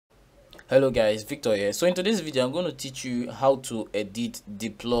Hello guys, Victor here. So in today's video I'm going to teach you how to edit,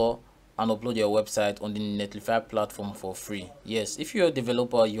 deploy and upload your website on the Netlify platform for free. Yes, if you're a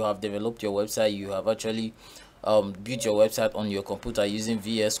developer, you have developed your website, you have actually built your website on your computer using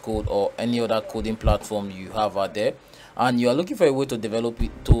VS Code or any other coding platform you have out there, and you are looking for a way to develop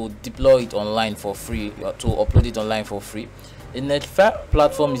it, to deploy it online for free, to upload it online for free. The Netlify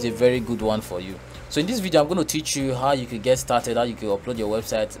platform is a very good one for you. So in this video I'm going to teach you how you could get started, how you can upload your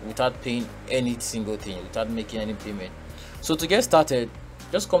website without paying any single thing, without making any payment. So to get started,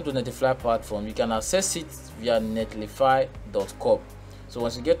 just come to Netlify platform. You can access it via netlify.com. So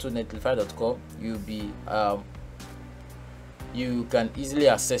once you get to netlify.com, you can easily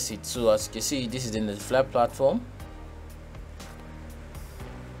access it. So as you can see, this is the Netlify platform.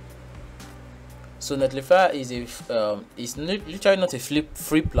 So Netlify is literally not a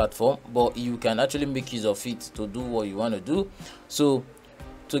free platform, but you can actually make use of it to do what you want to do. So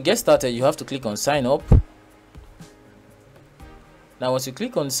to get started, you have to click on sign up. Now once you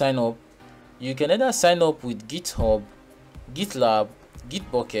click on sign up, you can either sign up with GitHub, GitLab,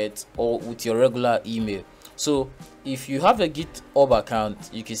 Gitbucket, or with your regular email. So if you have a GitHub account,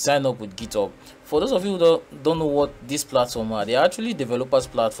 you can sign up with GitHub. For those of you who don't know what this platform are, they are actually developers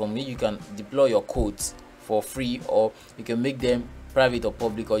platform where you can deploy your codes for free, or you can make them private or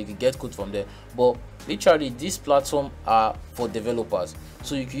public, or you can get code from there. But literally this platform are for developers,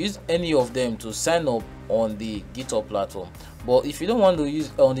 so you can use any of them to sign up on the GitHub platform. But if you don't want to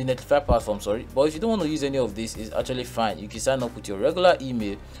use on the Netlify platform, but if you don't want to use any of this, it's actually fine. You can sign up with your regular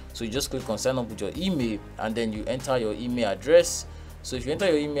email. So you just click on sign up with your email, and then you enter your email address. So if you enter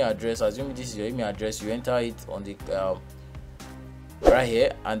your email address, assuming this is your email address, you enter it on the right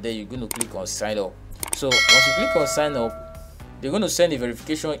here, and then you're going to click on sign up. So once you click on sign up, they're going to send a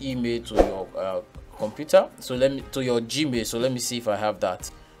verification email to your computer, so to your Gmail. So let me see if I have that.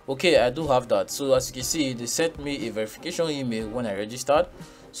 Okay, I do have that. So as you can see, they sent me a verification email when I registered.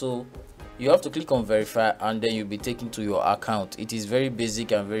 So you have to click on verify, and then you'll be taken to your account. It is very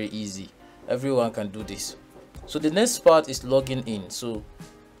basic and very easy. Everyone can do this. So the next part is logging in. So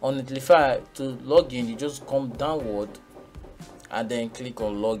on Netlify, to log in, you just come downward and then click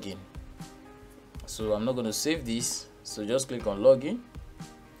on login. So I'm not going to save this, so just click on login.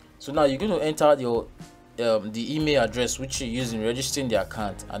 So now you're going to enter your the email address which you use in registering the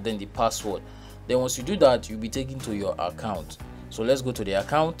account, and then the password. Then once you do that, you'll be taken to your account. So let's go to the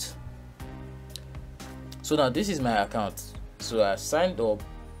account. So now this is my account. So I signed up.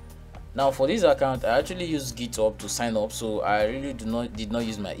 Now for this account, I actually use GitHub to sign up, so I really did not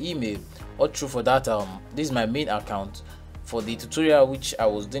use my email. Or true for that, this is my main account. For the tutorial which I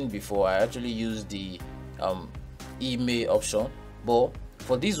was doing before, I actually used the email option, but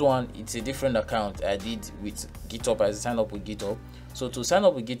for this one, it's a different account I did with GitHub. I signed up with GitHub. So to sign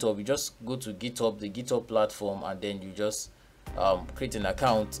up with GitHub, you just go to GitHub, the GitHub platform, and then you just create an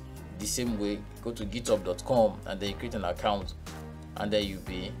account the same way. Go to github.com, and then you create an account, and then you'll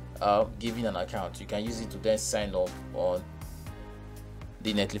be given an account. You can use it to then sign up on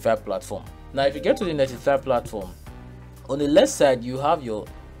the Netlify platform. Now if you get to the Netlify platform, on the left side you have your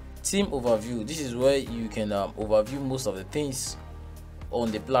team overview. This is where you can overview most of the things on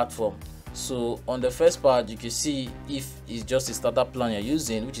the platform. So on the first part, you can see if it's just a starter plan you're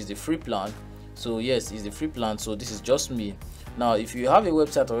using, which is the free plan. So yes, it's the free plan, so this is just me. Now if you have a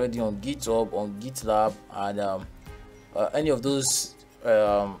website already on GitHub, on GitLab, and any of those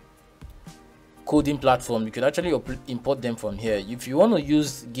coding platform, you can actually import them from here. If you want to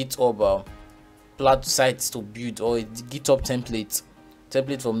use GitHub sites to build, or a GitHub template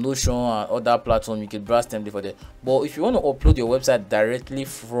from Notion and other platform, you can browse template for that. But if you want to upload your website directly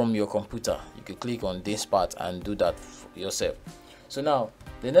from your computer, you can click on this part and do that yourself. So now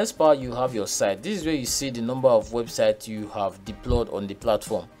the next part, you have your site. This is where you see the number of websites you have deployed on the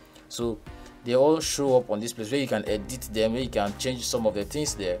platform. So they all show up on this place where you can edit them, where you can change some of the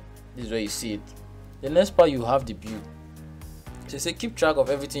things there. This is where you see it. The next part, you have the build. So say keep track of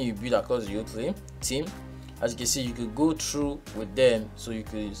everything you build across your team. As you can see, you could go through with them, so you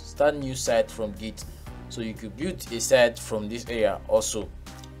could start new site from Git, so you could build a site from this area also.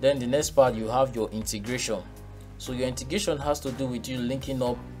 Then the next part, you have your integration. So your integration has to do with you linking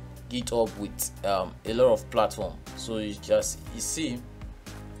up GitHub with a lot of platforms. So you see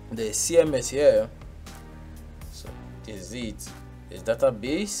the CMS here. So this is it. It's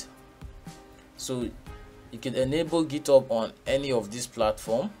database. So you can enable GitHub on any of these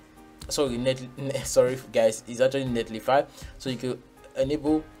platforms. Sorry guys, it's actually Netlify. So you could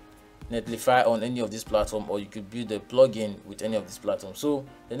enable Netlify on any of these platforms, or you could build a plugin with any of these platforms. So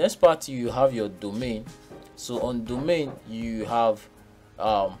the next part, you have your domain. So on domain, you have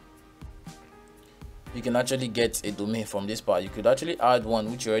you can actually get a domain from this part. You could actually add one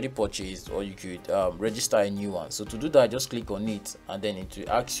which you already purchased, or you could register a new one. So to do that, just click on it, and then it will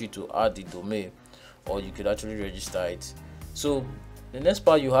ask you to add the domain, or you could actually register it. So the next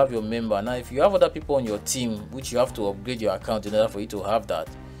part, you have your member. Now if you have other people on your team which you have to upgrade your account in order for you to have that,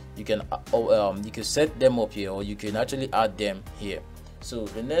 you can set them up here, or you can actually add them here. So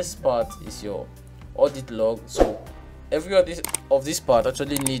the next part is your audit log. So every of this part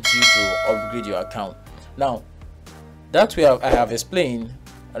actually needs you to upgrade your account. Now that way I have explained.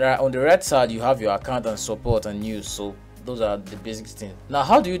 On the right side, you have your account and support and news. So those are the basic things. Now,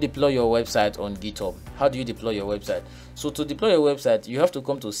 how do you deploy your website on GitHub? How do you deploy your website? So to deploy your website, you have to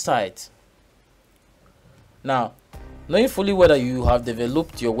come to site. Now, knowing fully whether you have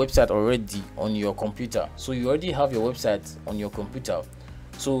developed your website already on your computer, so you already have your website on your computer,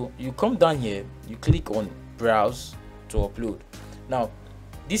 so you come down here, you click on browse to upload. Now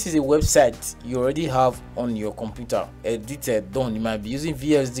this is a website you already have on your computer, edited, done. You might be using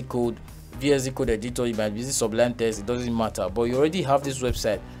VSD Code editor, you might be using Sublime Text, it doesn't matter, but you already have this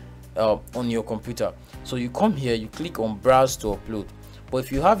website on your computer. So you come here, you click on browse to upload. But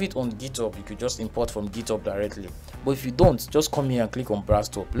if you have it on GitHub, you could just import from GitHub directly. But if you don't, just come here and click on browse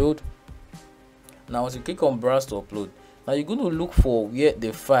to upload. Now once you click on browse to upload, now you're going to look for where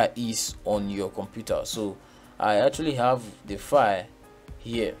the file is on your computer. So I actually have the file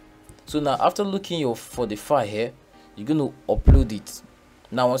here. So now after looking for the file here, you're going to upload it.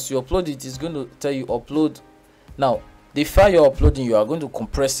 Now once you upload it, it's going to tell you upload. Now the file you're uploading, you are going to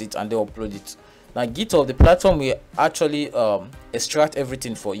compress it and then upload it. Now GitHub, the platform, will actually extract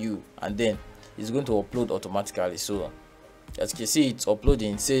everything for you, and then it's going to upload automatically. So as you can see, it's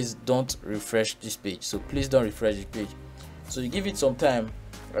uploading. It says don't refresh this page, so please don't refresh the page. So you give it some time.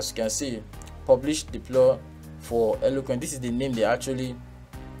 As you can see, publish deploy for Eloquent. This is the name they actually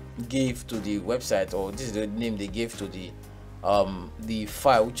gave to the website, or this is the name they gave to the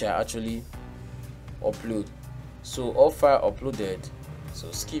file which I actually upload. So all file uploaded. So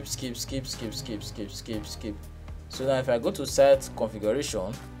skip. So now if I go to site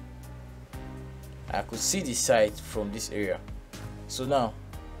configuration, I could see the site from this area. So now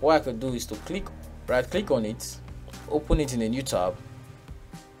what I could do is to right click on it, open it in a new tab.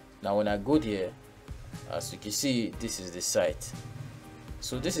 Now when I go there, as you can see, this is the site.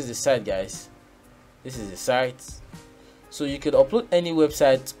 So this is the site, guys. This is the site. So you can upload any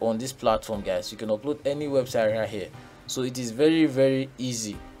website on this platform, guys. You can upload any website right here. So it is very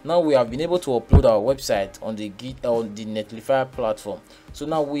easy. Now we have been able to upload our website on the Netlify platform. So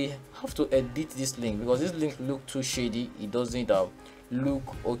now we have to edit this link, because this link look too shady. It doesn't look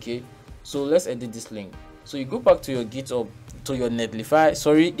okay. So let's edit this link. So you go back to your GitHub, to your Netlify.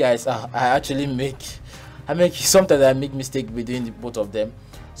 Sorry guys, I actually sometimes I make mistake between both of them.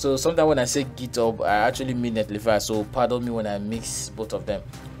 So sometimes when I say GitHub, I actually mean Netlify, so pardon me when I mix both of them.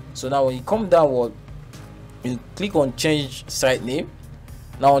 So now when you come downward, you click on change site name.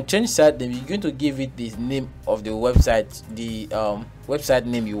 Now on change site name, you're going to give it the name of the website, the website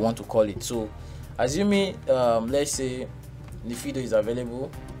name you want to call it. So assuming let's say the video is available,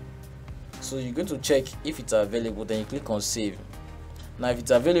 so you're going to check if it's available, then you click on save. Now if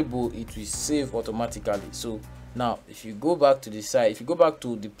it's available, it will save automatically. So now if you go back to the site, if you go back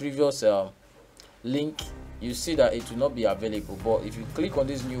to the previous link, you see that it will not be available. But if you click on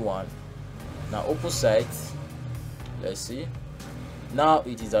this new one, now open site, let's see, now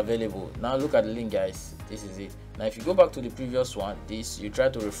it is available. Now look at the link, guys. This is it. Now if you go back to the previous one, you try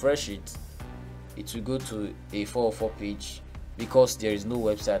to refresh it, it will go to a 404 page, because there is no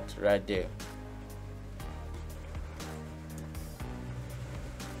website right there.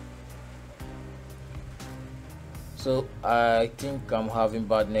 So I think I'm having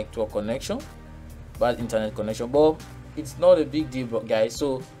bad network connection, bad internet connection, but it's not a big deal, guys.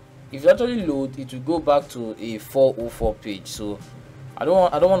 So if you actually load, it will go back to a 404 page. So I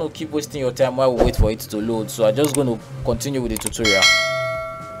don't want to keep wasting your time while we wait for it to load. So I'm just going to continue with the tutorial.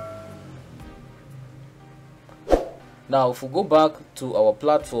 Now if we go back to our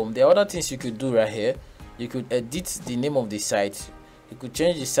platform, there are other things you could do right here. You could edit the name of the site, you could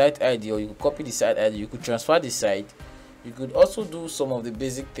change the site ID, or you could copy the site ID, you could transfer the site. You could also do some of the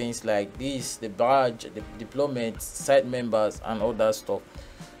basic things like this, the badge, the deployment, site members, and all that stuff.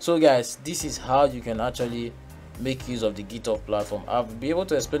 So guys, this is how you can actually make use of the GitHub platform. I'll be able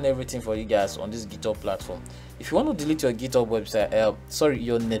to explain everything for you guys on this GitHub platform. If you want to delete your GitHub website,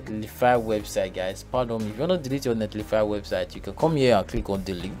 your Netlify website, guys, pardon me, if you want to delete your Netlify website, you can come here and click on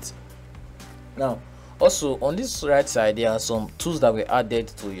delete. Now also on this right side, there are some tools that were added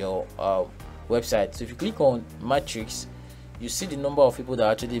to your website. So if you click on matrix, you see the number of people that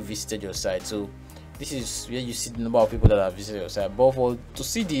actually visited your site. So This is where you see the number of people that have visited your site. But to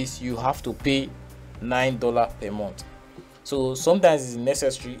see this, you have to pay $9 per month. So sometimes it's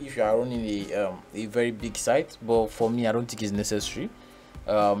necessary if you are running a very big site, but for me, I don't think it's necessary,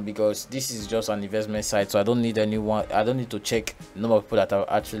 because this is just an investment site. So I don't need to check the number of people that are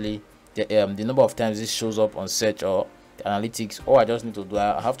actually the number of times this shows up on search or analytics. All I just need to do,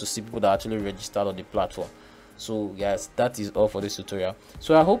 I have to see people that actually registered on the platform. So guys, that is all for this tutorial.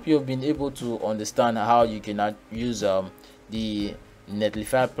 So I hope you've been able to understand how you can use the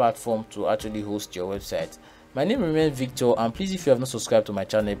Netlify platform to actually host your website. My name remains Victor, and please, if you have not subscribed to my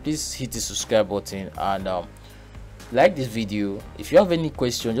channel, please hit the subscribe button and like this video. If you have any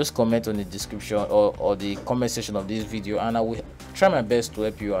question, just comment on the description or the comment section of this video, and I will try my best to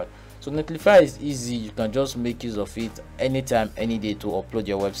help you out. So Netlify is easy. You can just make use of it anytime, any day, to upload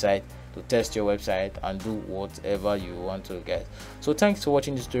your website, to test your website, and do whatever you want to, guys. So thanks for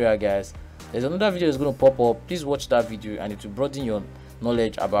watching this tutorial, guys. There's another video that's going to pop up. Please watch that video, and it will broaden your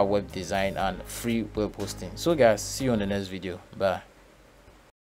knowledge about web design and free web hosting. So guys, see you on the next video. Bye.